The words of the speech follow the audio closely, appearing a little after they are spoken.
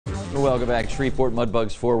Welcome back. Shreveport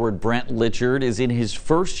Mudbugs forward Brent Litchard is in his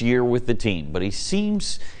first year with the team, but he's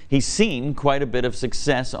seen quite a bit of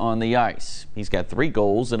success on the ice. He's got 3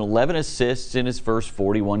 goals and 11 assists in his first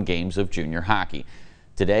 41 games of junior hockey.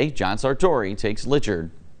 Today, John Sartori takes Litchard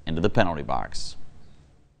into the penalty box.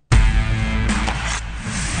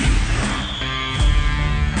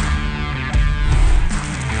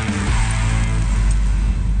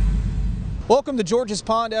 Welcome to George's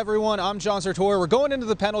Pond, everyone. I'm John Sartori. We're going into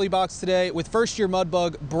the penalty box today with first-year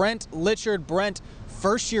Mudbug Brent Litchard. Brent,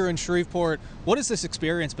 first year in Shreveport. What has this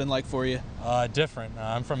experience been like for you? Different.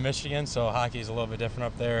 I'm from Michigan, so hockey's a little bit different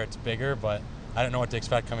up there. It's bigger, but I didn't know what to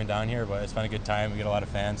expect coming down here, but it's been a good time. We get a lot of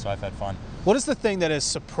fans, so I've had fun. What is the thing that has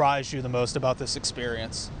surprised you the most about this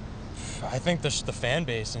experience? I think the fan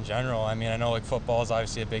base in general. I mean, I know like football is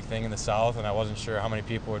obviously a big thing in the South, and I wasn't sure how many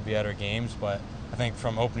people would be at our games, but I think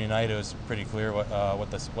from opening night it was pretty clear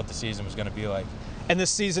what the season was going to be like. And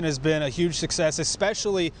this season has been a huge success,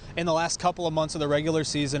 especially in the last couple of months of the regular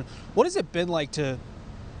season. What has it been like to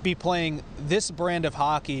be playing this brand of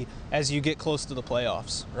hockey as you get close to the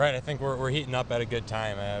playoffs? Right, I think we're heating up at a good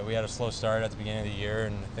time. We had a slow start at the beginning of the year,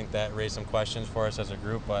 and I think that raised some questions for us as a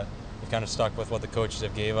group, but we kind of stuck with what the coaches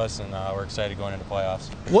have gave us, and we're excited going into playoffs.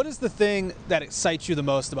 What is the thing that excites you the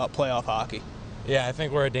most about playoff hockey? Yeah, I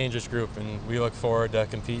think we're a dangerous group, and we look forward to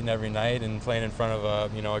competing every night and playing in front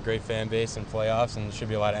of a great fan base in playoffs, and there should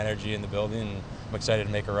be a lot of energy in the building, and I'm excited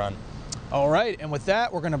to make a run. All right, and with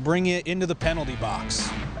that, we're going to bring you into the penalty box.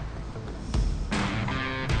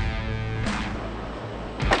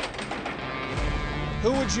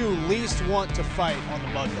 Who would you least want to fight on the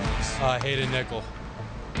Mudbugs? Hayden Nickel.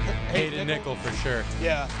 Hayden Nickel for sure.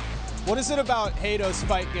 Yeah. What is it about Haydo's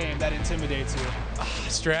fight game that intimidates you?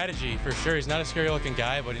 Strategy, for sure. He's not a scary-looking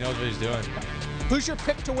guy, but he knows what he's doing. Who's your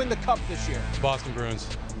pick to win the cup this year? Boston Bruins.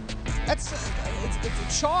 It's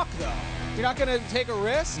a chalk, though. You're not going to take a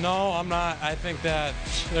risk? No, I'm not. I think that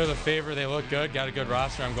they're the favorite. They look good, got a good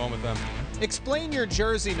roster. I'm going with them. Explain your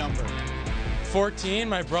jersey number. 14.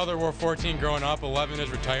 My brother wore 14 growing up. 11 is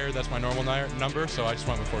retired. That's my normal number, so I just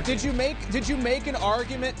went with 14. Did you make an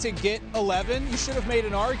argument to get 11? You should have made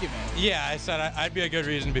an argument. Yeah, I said I'd be a good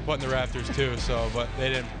reason to be put in the rafters too. So, but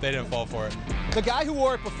they didn't fall for it. The guy who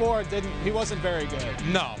wore it before he wasn't very good.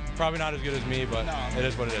 No, probably not as good as me, but no. It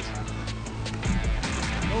is what it is.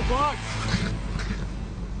 No bugs.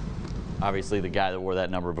 Obviously, the guy that wore that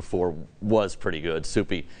number before was pretty good.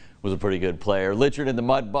 Soupy was a pretty good player. Litchard and the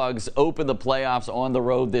Mudbugs open the playoffs on the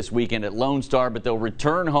road this weekend at Lone Star, but they'll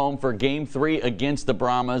return home for Game 3 against the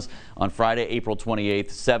Brahmas on Friday, April 28th,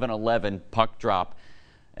 7-11 puck drop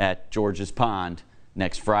at George's Pond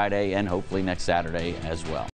next Friday and hopefully next Saturday as well.